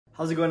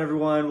How's it going,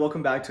 everyone?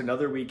 Welcome back to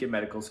another week in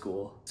medical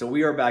school. So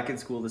we are back in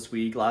school this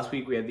week. Last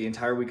week we had the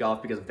entire week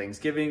off because of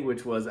Thanksgiving,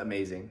 which was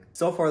amazing.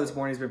 So far this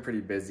morning's been pretty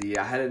busy.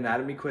 I had an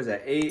anatomy quiz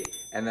at 8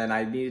 and then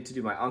I needed to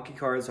do my Anki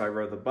cards. So I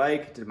rode the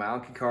bike, did my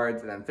Anki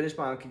cards, and then finished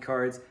my Anki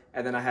cards.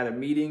 And then I had a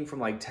meeting from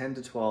like 10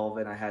 to 12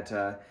 and I had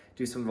to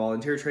do some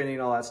volunteer training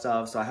and all that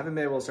stuff. So I haven't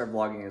been able to start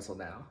vlogging until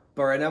now.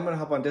 But right now I'm gonna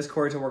hop on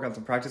Discord to work on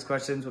some practice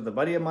questions with a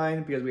buddy of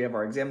mine because we have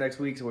our exam next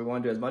week. So we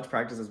wanna do as much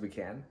practice as we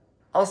can.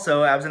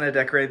 Also, I was gonna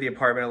decorate the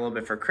apartment a little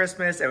bit for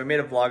Christmas and we made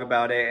a vlog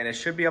about it and it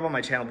should be up on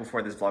my channel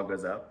before this vlog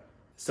goes up.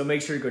 So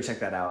make sure to go check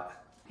that out.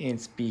 And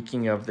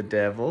speaking of the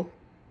devil.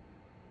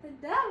 The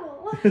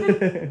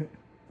devil?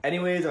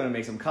 Anyways, I'm gonna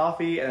make some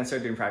coffee and then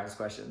start doing practice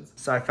questions.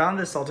 So I found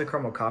this salted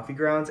caramel coffee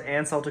grounds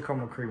and salted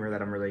caramel creamer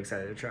that I'm really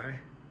excited to try.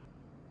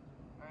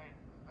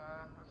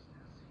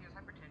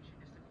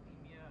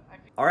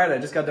 Alright, I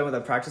just got done with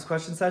a practice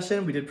question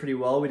session. We did pretty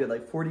well. We did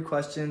like 40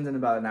 questions in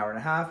about an hour and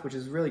a half, which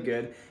is really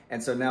good.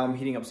 And so now I'm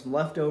heating up some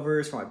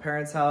leftovers from my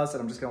parents' house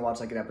and I'm just gonna watch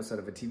like an episode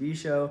of a TV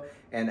show.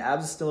 And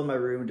Abs is still in my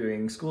room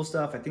doing school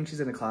stuff. I think she's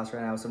in a class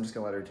right now, so I'm just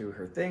gonna let her do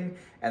her thing.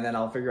 And then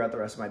I'll figure out the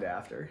rest of my day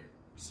after.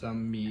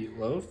 Some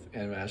meatloaf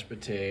and mashed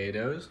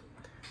potatoes.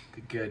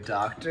 The good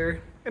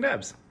doctor. And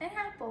Abs. An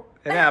apple.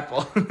 An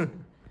apple.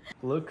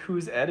 Look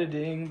who's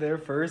editing their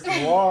first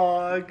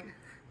vlog.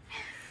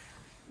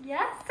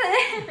 Yes.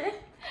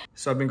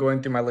 So I've been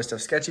going through my list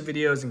of sketchy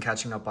videos and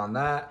catching up on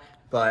that,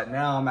 but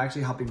now I'm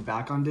actually hopping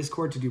back on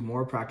Discord to do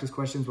more practice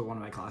questions with one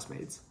of my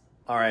classmates.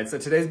 All right, so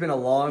today's been a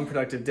long,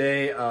 productive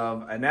day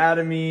of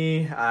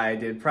anatomy. I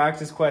did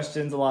practice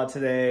questions a lot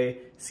today,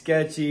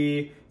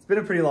 sketchy. It's been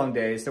a pretty long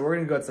day, so we're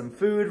gonna go get some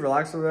food,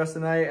 relax for the rest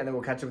of the night, and then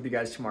we'll catch up with you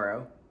guys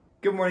tomorrow.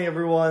 Good morning,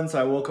 everyone. So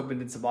I woke up and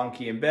did some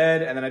Anki in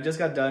bed, and then I just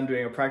got done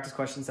doing a practice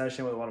question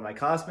session with one of my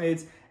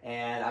classmates,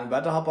 and I'm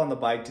about to hop on the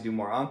bike to do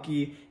more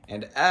Anki,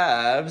 and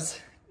Abs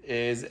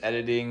is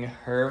editing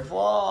her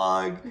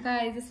vlog.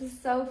 Guys, this is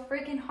so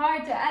freaking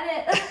hard to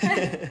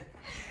edit.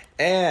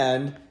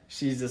 And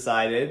she's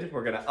decided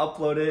we're gonna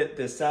upload it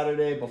this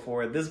Saturday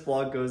before this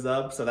vlog goes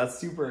up, so that's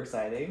super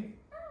exciting.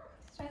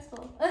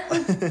 Stressful.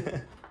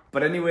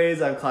 But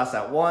anyways, I have class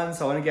at 1,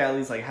 so I wanna get at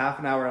least like half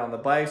an hour on the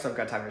bike, so I've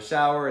got time to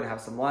shower and have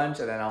some lunch,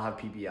 and then I'll have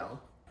PBL.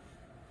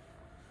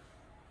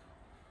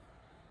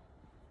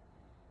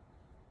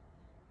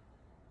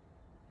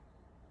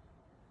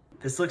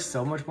 This looks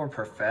so much more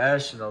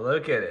professional.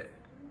 Look at it.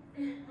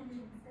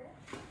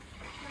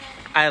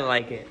 I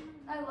like it.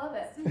 I love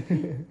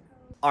it.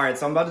 All right,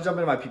 so I'm about to jump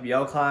into my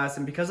PBL class,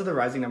 and because of the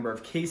rising number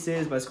of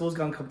cases, my school's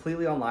gone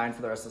completely online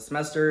for the rest of the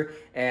semester,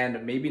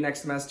 and maybe next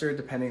semester,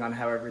 depending on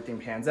how everything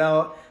pans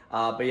out.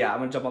 But yeah, I'm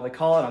gonna jump on the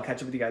call, and I'll catch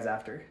up with you guys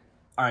after.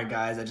 All right,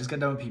 guys, I just got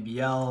done with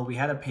PBL. We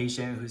had a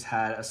patient who's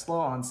had a slow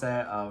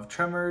onset of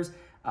tremors,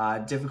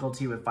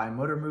 difficulty with fine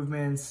motor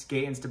movements,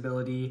 gait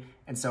instability,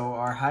 and so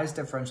our highest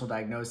differential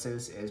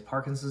diagnosis is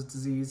Parkinson's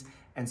disease.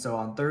 And so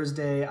on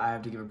Thursday, I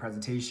have to give a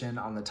presentation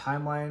on the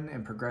timeline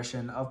and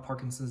progression of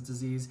Parkinson's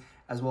disease,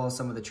 as well as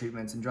some of the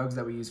treatments and drugs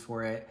that we use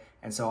for it.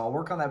 And so I'll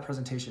work on that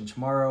presentation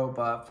tomorrow,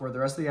 but for the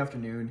rest of the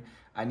afternoon,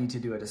 I need to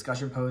do a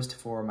discussion post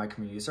for my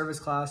community service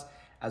class,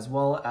 as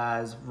well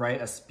as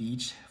write a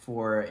speech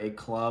for a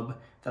club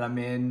that I'm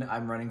in.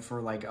 I'm running for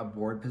like a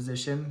board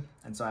position,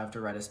 and so I have to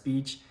write a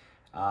speech,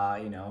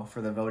 you know,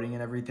 for the voting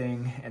and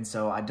everything. And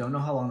so I don't know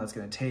how long that's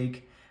gonna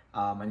take.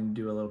 I need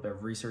to do a little bit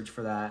of research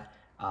for that.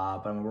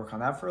 But I'm gonna work on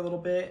that for a little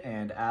bit,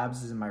 and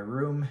Abs is in my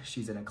room.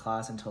 She's in a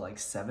class until like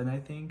 7, I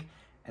think.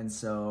 And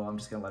so I'm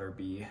just gonna let her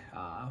be.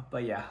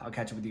 But yeah, I'll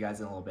catch up with you guys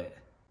in a little bit.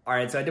 All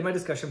right, so I did my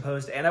discussion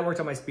post and I worked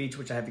on my speech,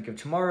 which I have to give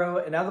tomorrow.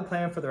 And now the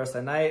plan for the rest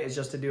of the night is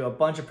just to do a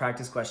bunch of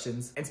practice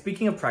questions. And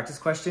speaking of practice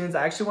questions,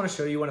 I actually wanna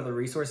show you one of the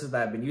resources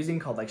that I've been using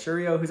called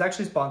Lecturio, who's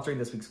actually sponsoring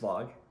this week's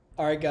vlog.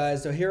 All right,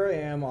 guys, so here I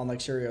am on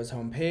Lecturio's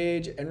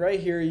homepage, and right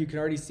here you can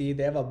already see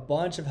they have a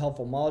bunch of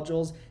helpful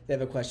modules. They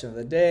have a question of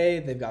the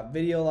day, they've got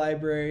video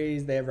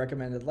libraries, they have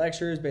recommended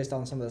lectures based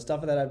on some of the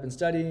stuff that I've been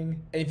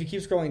studying. And if you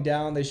keep scrolling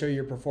down, they show you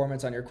your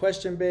performance on your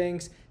question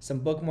banks, some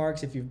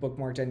bookmarks if you've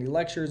bookmarked any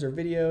lectures or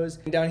videos.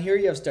 And down here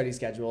you have study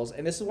schedules,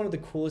 and this is one of the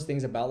coolest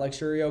things about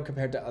Lecturio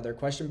compared to other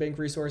question bank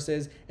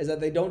resources is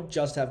that they don't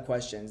just have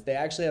questions, they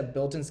actually have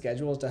built-in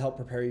schedules to help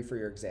prepare you for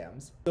your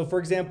exams. So for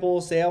example,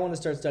 say I want to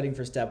start studying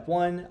for step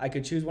 1, I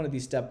could choose one of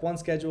these step 1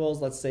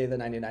 schedules, let's say the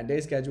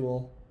 99-day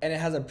schedule, and it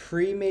has a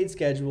pre-made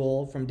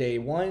schedule from day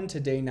 1 to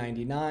day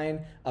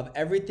 99 of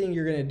everything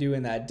you're gonna do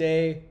in that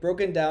day,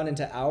 broken down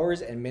into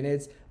hours and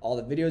minutes, all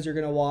the videos you're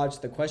gonna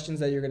watch, the questions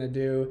that you're gonna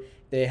do.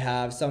 They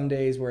have some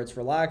days where it's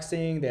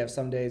relaxing, they have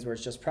some days where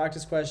it's just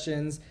practice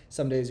questions,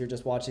 some days you're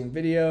just watching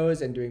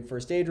videos and doing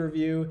first aid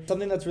review.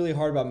 Something that's really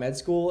hard about med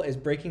school is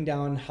breaking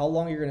down how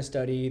long you're gonna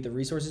study, the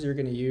resources you're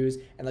gonna use,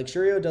 and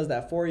Lecturio does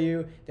that for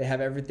you. They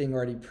have everything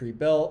already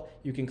pre-built.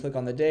 You can click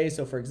on the day.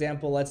 So for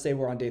example, let's say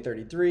we're on day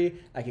 33,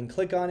 I can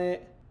click on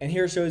it, and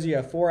here shows you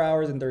have 4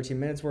 hours and 13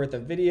 minutes worth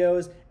of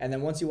videos. And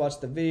then once you watch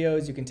the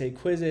videos, you can take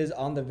quizzes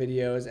on the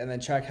videos and then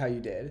track how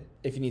you did.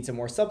 If you need some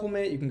more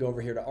supplement, you can go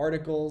over here to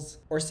articles.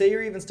 Or say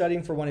you're even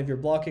studying for one of your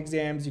block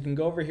exams, you can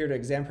go over here to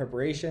exam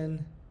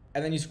preparation.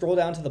 And then you scroll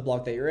down to the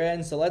block that you're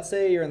in. So let's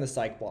say you're in the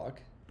psych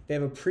block. They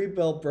have a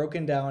pre-built,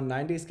 broken down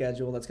 9-day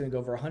schedule that's going to go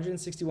over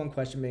 161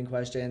 question bank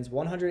questions,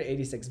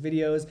 186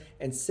 videos,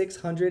 and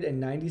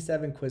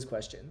 697 quiz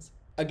questions.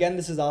 Again,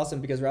 this is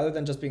awesome because rather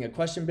than just being a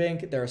question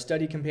bank, they're a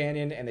study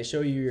companion and they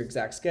show you your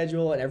exact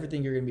schedule and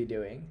everything you're going to be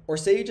doing. Or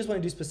say you just want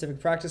to do specific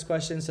practice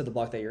questions to the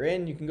block that you're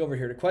in, you can go over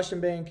here to question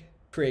bank,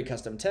 create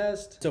custom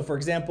test. So for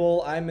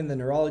example, I'm in the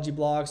neurology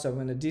block, so I'm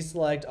going to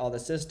deselect all the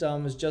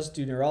systems, just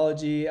do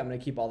neurology. I'm going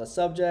to keep all the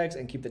subjects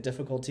and keep the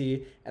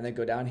difficulty, and then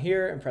go down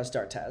here and press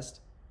start test.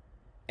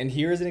 And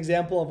here's an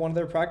example of one of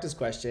their practice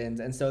questions.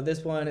 And so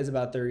this one is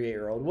about a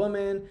 38-year-old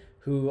woman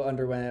who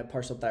underwent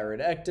partial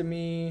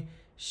thyroidectomy.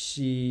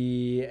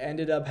 She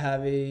ended up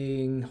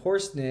having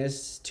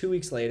hoarseness 2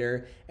 weeks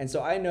later. And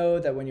so I know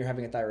that when you're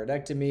having a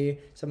thyroidectomy,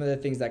 some of the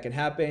things that can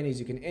happen is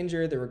you can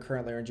injure the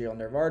recurrent laryngeal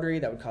nerve artery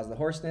that would cause the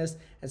hoarseness.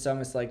 And so I'm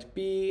going to select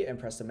B and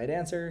press submit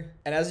answer.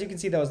 And as you can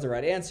see, that was the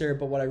right answer.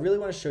 But what I really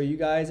want to show you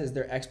guys is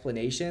their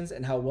explanations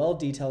and how well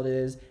detailed it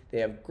is. They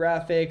have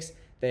graphics.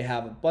 They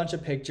have a bunch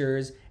of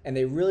pictures, and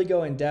they really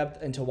go in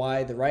depth into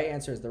why the right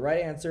answer is the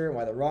right answer and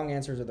why the wrong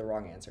answers are the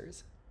wrong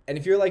answers. And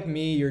if you're like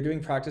me, you're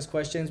doing practice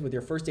questions with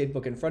your first aid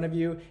book in front of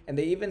you, and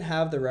they even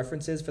have the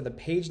references for the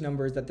page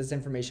numbers that this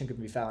information could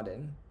be found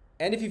in.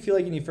 And if you feel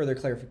like you need further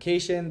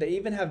clarification, they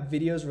even have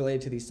videos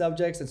related to these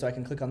subjects, and so I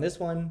can click on this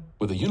one.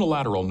 With a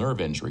unilateral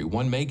nerve injury,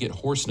 one may get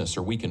hoarseness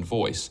or weakened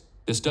voice.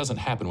 This doesn't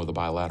happen with a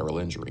bilateral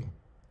injury.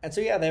 And so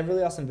yeah, they have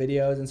really awesome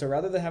videos. And so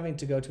rather than having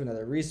to go to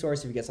another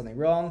resource if you get something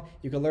wrong,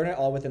 you can learn it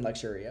all within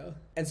Lecturio.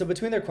 And so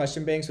between their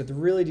question banks with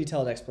really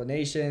detailed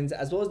explanations,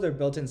 as well as their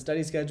built-in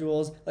study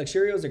schedules,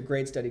 Lecturio is a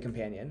great study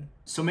companion.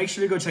 So make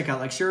sure to go check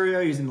out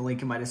Lecturio using the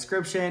link in my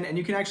description. And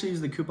you can actually use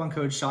the coupon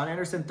code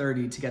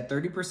SeanAnderson30 to get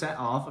 30%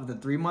 off of the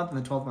 3-month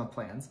and the 12-month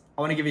plans.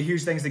 I want to give a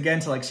huge thanks again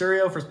to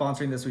Lecturio for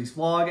sponsoring this week's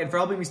vlog and for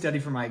helping me study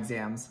for my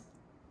exams.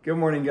 Good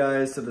morning,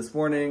 guys. So this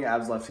morning,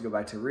 Abs left to go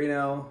back to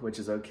Reno, which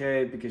is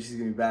okay because she's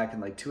gonna be back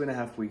in like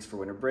 2.5 weeks for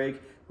winter break,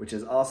 which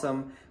is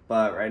awesome.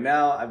 But right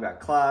now, I've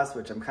got class,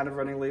 which I'm kind of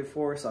running late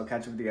for, so I'll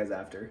catch up with you guys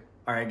after.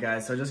 All right,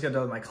 guys, so I just got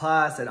done with my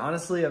class, and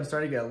honestly, I'm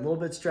starting to get a little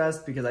bit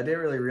stressed because I didn't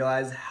really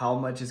realize how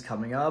much is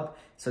coming up.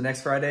 So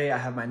next Friday, I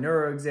have my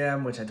neuro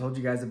exam, which I told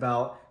you guys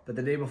about, but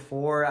the day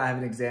before, I have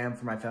an exam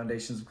for my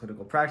Foundations of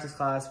Clinical Practice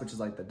class, which is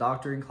like the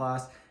doctoring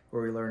class,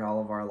 where we learn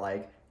all of our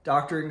like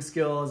doctoring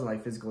skills and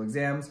like physical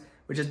exams,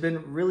 which has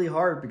been really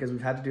hard because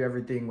we've had to do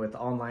everything with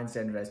online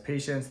standardized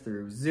patients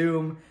through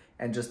Zoom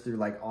and just through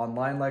like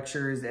online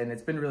lectures. And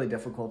it's been really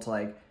difficult to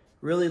like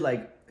really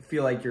like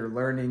feel like you're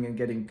learning and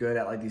getting good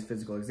at like these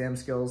physical exam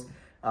skills.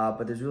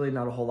 But there's really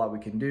not a whole lot we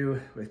can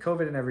do with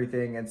COVID and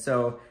everything. And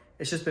so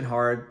it's just been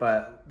hard,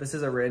 but this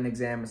is a written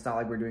exam. It's not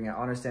like we're doing it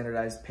on a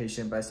standardized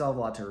patient, but I still have a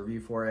lot to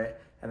review for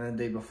it. And then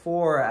the day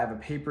before, I have a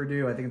paper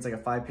due. I think it's like a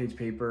 5-page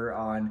paper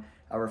on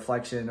a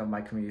reflection of my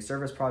community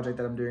service project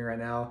that I'm doing right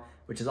now,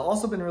 which has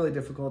also been really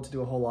difficult to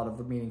do a whole lot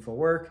of meaningful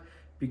work.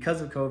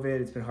 Because of COVID,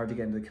 it's been hard to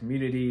get into the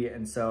community.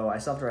 And so I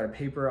still have to write a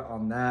paper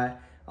on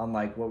that, on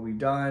like what we've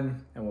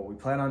done and what we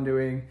plan on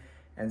doing.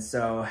 And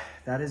so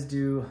that is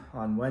due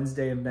on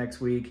Wednesday of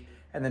next week.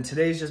 And then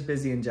today's just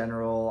busy in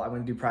general. I'm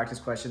gonna do practice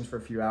questions for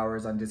a few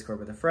hours on Discord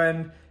with a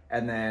friend.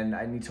 And then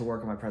I need to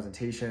work on my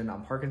presentation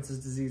on Parkinson's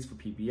disease for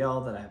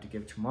PBL that I have to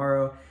give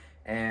tomorrow.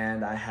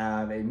 And I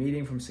have a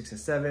meeting from 6 to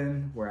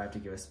 7 where I have to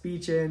give a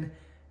speech in.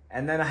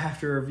 And then I have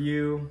to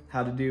review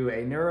how to do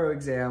a neuro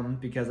exam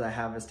because I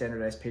have a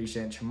standardized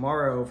patient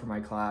tomorrow for my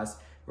class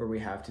where we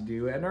have to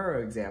do a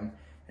neuro exam.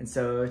 And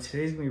so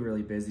today's gonna be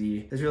really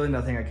busy. There's really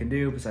nothing I can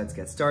do besides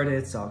get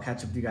started, so I'll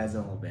catch up with you guys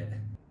in a little bit.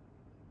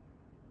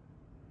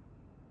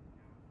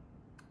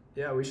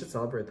 Yeah, we should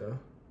celebrate though.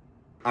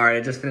 All right,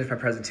 I just finished my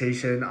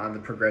presentation on the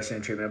progression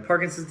and treatment of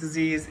Parkinson's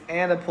disease,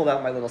 and I pulled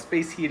out my little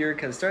space heater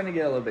because it's starting to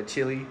get a little bit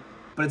chilly.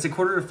 But it's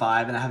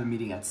 4:45 and I have a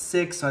meeting at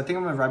 6, so I think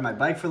I'm gonna ride my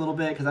bike for a little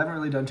bit because I haven't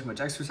really done too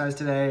much exercise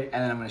today,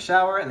 and then I'm gonna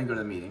shower and then go to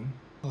the meeting.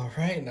 All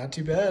right, not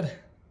too bad.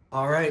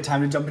 All right,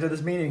 time to jump into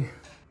this meeting.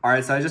 All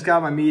right, so I just got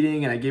out my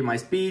meeting and I gave my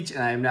speech,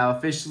 and I am now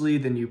officially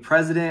the new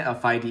president of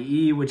Phi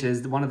DE, which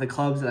is one of the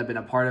clubs that I've been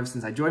a part of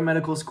since I joined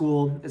medical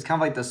school. It's kind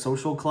of like the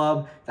social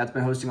club that's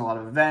been hosting a lot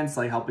of events,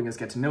 like helping us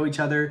get to know each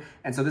other.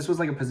 And so this was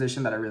like a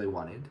position that I really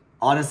wanted.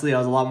 Honestly, I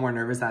was a lot more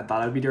nervous than I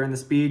thought I would be during the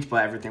speech,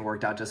 but everything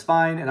worked out just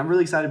fine. And I'm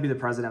really excited to be the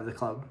president of the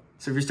club.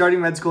 So if you're starting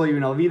med school at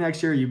UNLV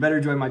next year, you better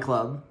join my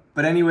club.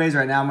 But anyways,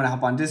 right now I'm gonna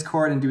hop on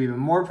Discord and do even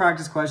more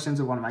practice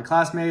questions with one of my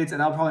classmates,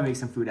 and I'll probably make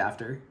some food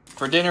after.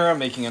 For dinner, I'm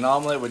making an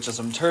omelet with just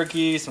some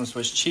turkey, some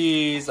Swiss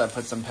cheese. I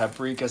put some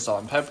paprika, salt,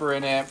 and pepper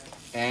in it,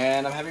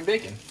 and I'm having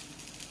bacon.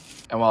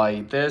 And while I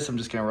eat this, I'm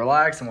just gonna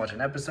relax and watch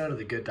an episode of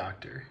The Good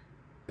Doctor.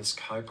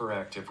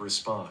 Hyperactive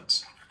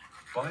response.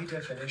 By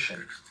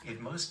definition, it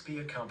must be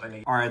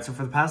accompanied. All right, so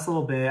for the past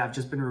little bit, I've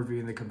just been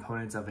reviewing the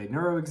components of a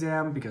neuro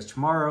exam because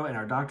tomorrow in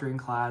our doctoring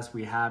class,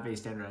 we have a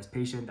standardized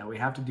patient that we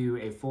have to do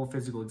a full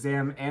physical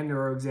exam and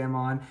neuro exam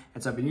on.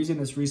 And so I've been using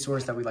this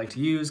resource that we like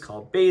to use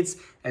called Bates.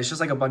 And it's just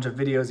like a bunch of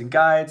videos and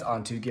guides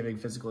onto giving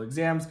physical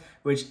exams,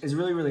 which is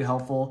really, really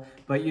helpful.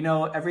 But you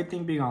know,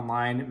 everything being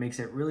online makes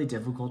it really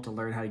difficult to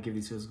learn how to give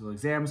these physical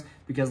exams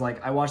because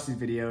like I watch these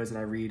videos and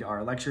I read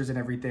our lectures and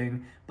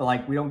everything, but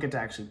like we don't get to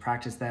actually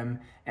practice them.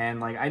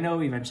 And like, I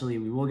know eventually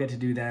we will get to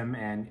do them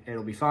and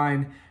it'll be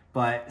fine,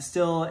 but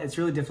still it's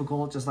really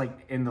difficult just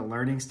like in the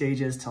learning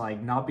stages to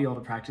like not be able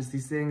to practice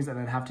these things and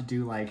then have to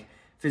do like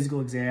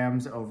physical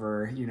exams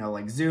over, you know,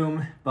 like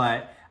Zoom.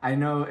 But I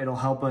know it'll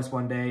help us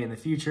one day in the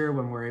future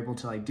when we're able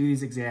to like do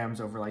these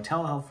exams over like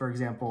telehealth, for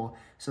example,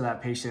 so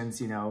that patients,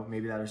 you know,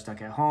 maybe that are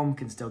stuck at home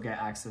can still get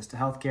access to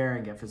healthcare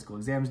and get physical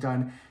exams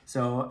done.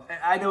 So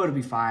I know it'll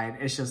be fine.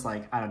 It's just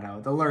like, I don't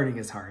know, the learning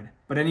is hard.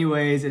 But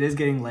anyways, it is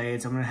getting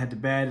late, so I'm gonna head to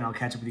bed and I'll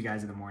catch up with you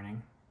guys in the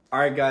morning. All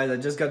right, guys, I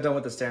just got done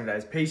with the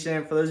standardized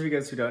patient. For those of you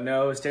guys who don't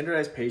know,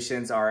 standardized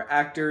patients are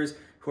actors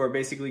who are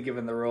basically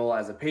given the role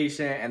as a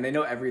patient and they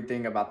know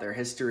everything about their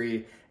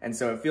history. And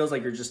so it feels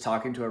like you're just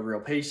talking to a real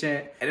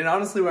patient. And it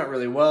honestly went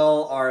really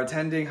well. Our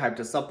attending hyped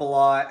us up a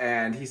lot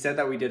and he said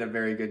that we did a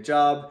very good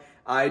job.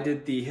 I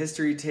did the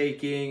history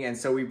taking, and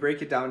so we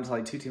break it down into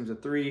like 2 teams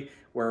of 3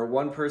 where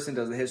one person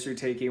does the history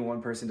taking,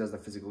 one person does the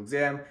physical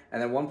exam,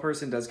 and then one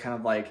person does kind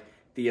of like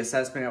the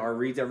assessment or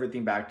reads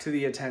everything back to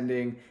the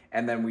attending,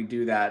 and then we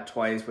do that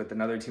twice with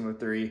another team of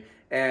 3.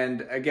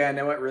 And again,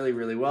 it went really,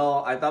 really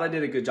well. I thought I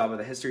did a good job of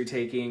the history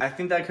taking. I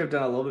think that I could have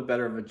done a little bit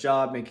better of a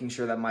job making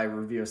sure that my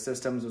review of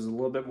systems was a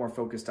little bit more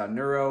focused on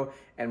neuro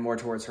and more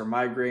towards her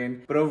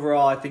migraine. But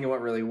overall, I think it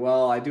went really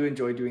well. I do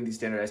enjoy doing these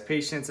standardized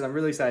patients, and I'm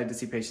really excited to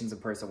see patients in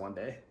person one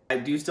day. I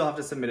do still have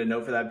to submit a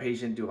note for that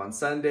patient due on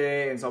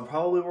Sunday, and so I'll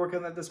probably work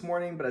on that this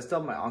morning, but I still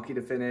have my Anki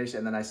to finish,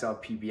 and then I still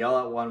have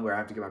PBL at 1 where I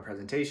have to get my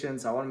presentation,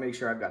 so I want to make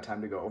sure I've got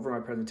time to go over my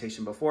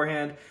presentation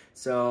beforehand.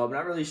 So I'm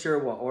not really sure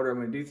what order I'm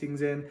going to do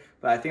things in,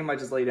 but I think I might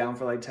just lay down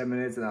for like 10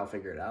 minutes and I'll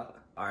figure it out.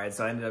 All right,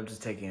 so I ended up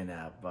just taking a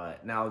nap,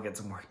 but now I'll get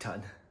some work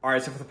done. All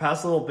right, so for the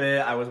past little bit,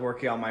 I was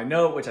working on my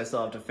note, which I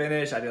still have to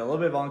finish. I did a little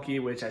bit of Anki,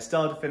 which I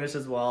still have to finish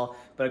as well.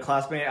 But a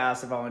classmate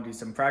asked if I want to do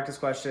some practice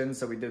questions,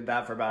 so we did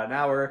that for about an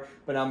hour.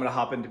 But now I'm gonna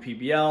hop into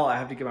PBL. I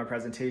have to give my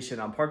presentation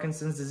on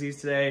Parkinson's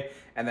disease today,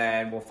 and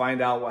then we'll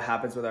find out what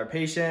happens with our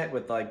patient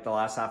with like the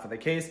last half of the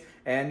case.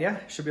 And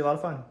yeah, should be a lot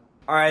of fun.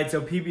 All right,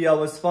 so PBL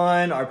was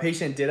fun. Our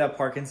patient did have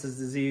Parkinson's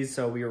disease,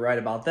 so we were right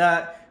about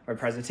that. My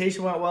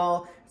presentation went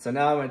well. So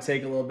now I'm gonna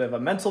take a little bit of a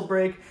mental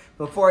break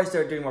before I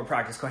start doing more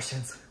practice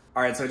questions.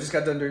 All right, so I just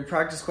got done doing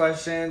practice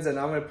questions and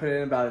I'm gonna put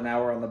in about an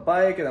hour on the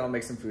bike and then I'll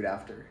make some food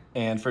after.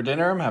 And for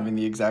dinner, I'm having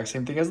the exact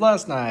same thing as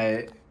last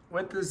night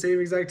with the same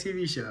exact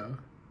TV show.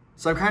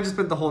 So I've kind of just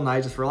spent the whole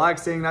night just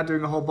relaxing, not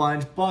doing a whole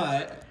bunch,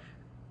 but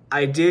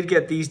I did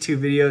get these 2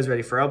 videos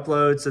ready for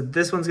upload. So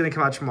this one's gonna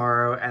come out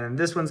tomorrow and then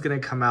this one's gonna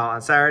come out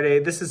on Saturday.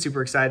 This is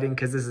super exciting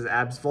because this is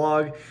Ab's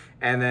vlog.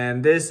 And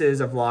then this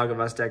is a vlog of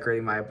us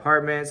decorating my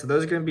apartment. So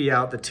those are gonna be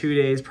out the 2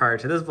 days prior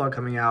to this vlog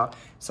coming out.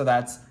 So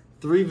that's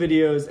 3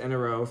 videos in a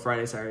row,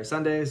 Friday, Saturday,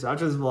 Sunday. So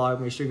after this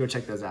vlog, make sure you go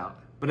check those out.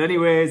 But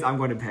anyways, I'm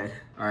going to bed.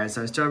 All right,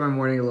 so I started my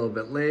morning a little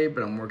bit late,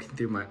 but I'm working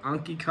through my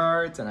Anki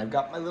cards and I've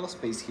got my little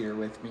space here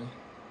with me.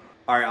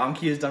 All right,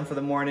 Anki is done for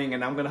the morning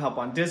and I'm gonna hop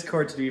on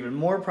Discord to do even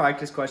more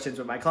practice questions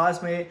with my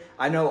classmate.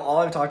 I know all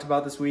I've talked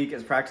about this week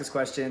is practice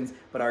questions,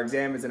 but our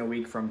exam is in a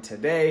week from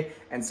today.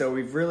 And so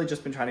we've really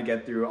just been trying to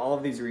get through all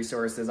of these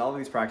resources, all of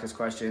these practice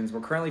questions.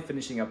 We're currently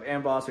finishing up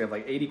AMBOSS. We have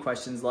like 80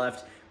 questions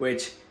left,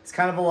 which is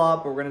kind of a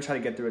lot, but we're gonna try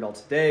to get through it all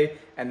today.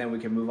 And then we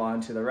can move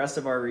on to the rest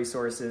of our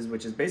resources,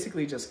 which is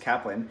basically just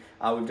Kaplan.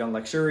 We've done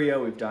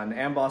Lecturio, we've done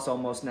AMBOSS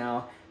almost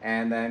now,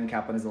 and then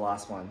Kaplan is the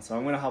last one. So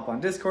I'm gonna hop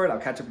on Discord. I'll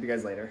catch up with you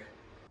guys later.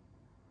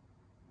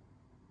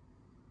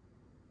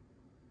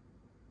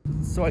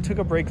 So I took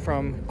a break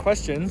from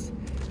questions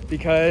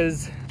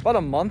because about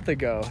a month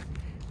ago,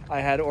 I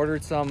had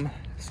ordered some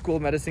school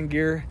medicine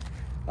gear,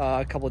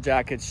 a couple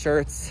jackets,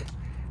 shirts,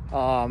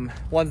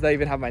 ones that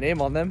even have my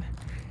name on them.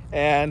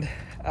 And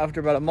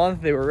after about a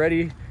month, they were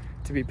ready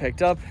to be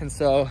picked up. And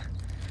so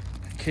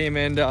I came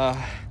and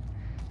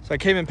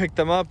picked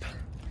them up.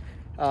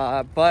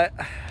 But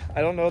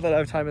I don't know that I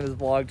have time in this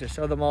vlog to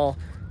show them all.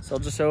 So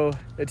I'll just show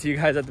it to you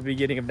guys at the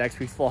beginning of next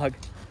week's vlog.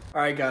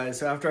 All right, guys,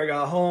 so after I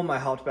got home, I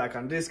hopped back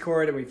on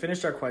Discord and we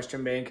finished our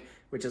question bank,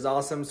 which is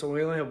awesome. So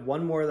we only have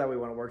one more that we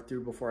want to work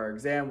through before our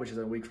exam, which is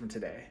a week from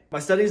today. My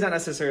study's not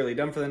necessarily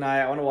done for the night.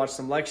 I want to watch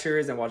some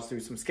lectures and watch through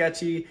some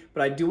sketchy,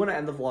 but I do want to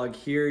end the vlog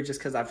here just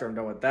because after I'm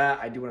done with that,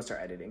 I do want to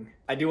start editing.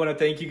 I do want to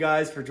thank you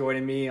guys for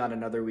joining me on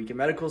another week in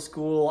medical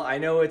school. I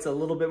know it's a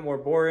little bit more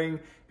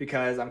boring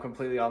because I'm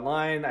completely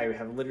online. I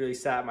have literally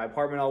sat in my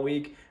apartment all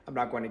week. I'm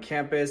not going to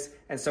campus.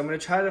 And so I'm going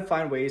to try to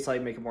find ways to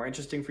like make it more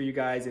interesting for you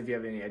guys. If you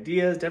have any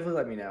ideas, definitely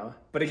let me know.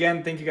 But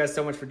again, thank you guys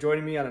so much for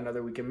joining me on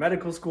another week in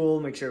medical school.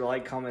 Make sure to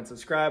like, comment,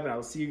 subscribe, and I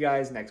will see you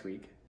guys next week.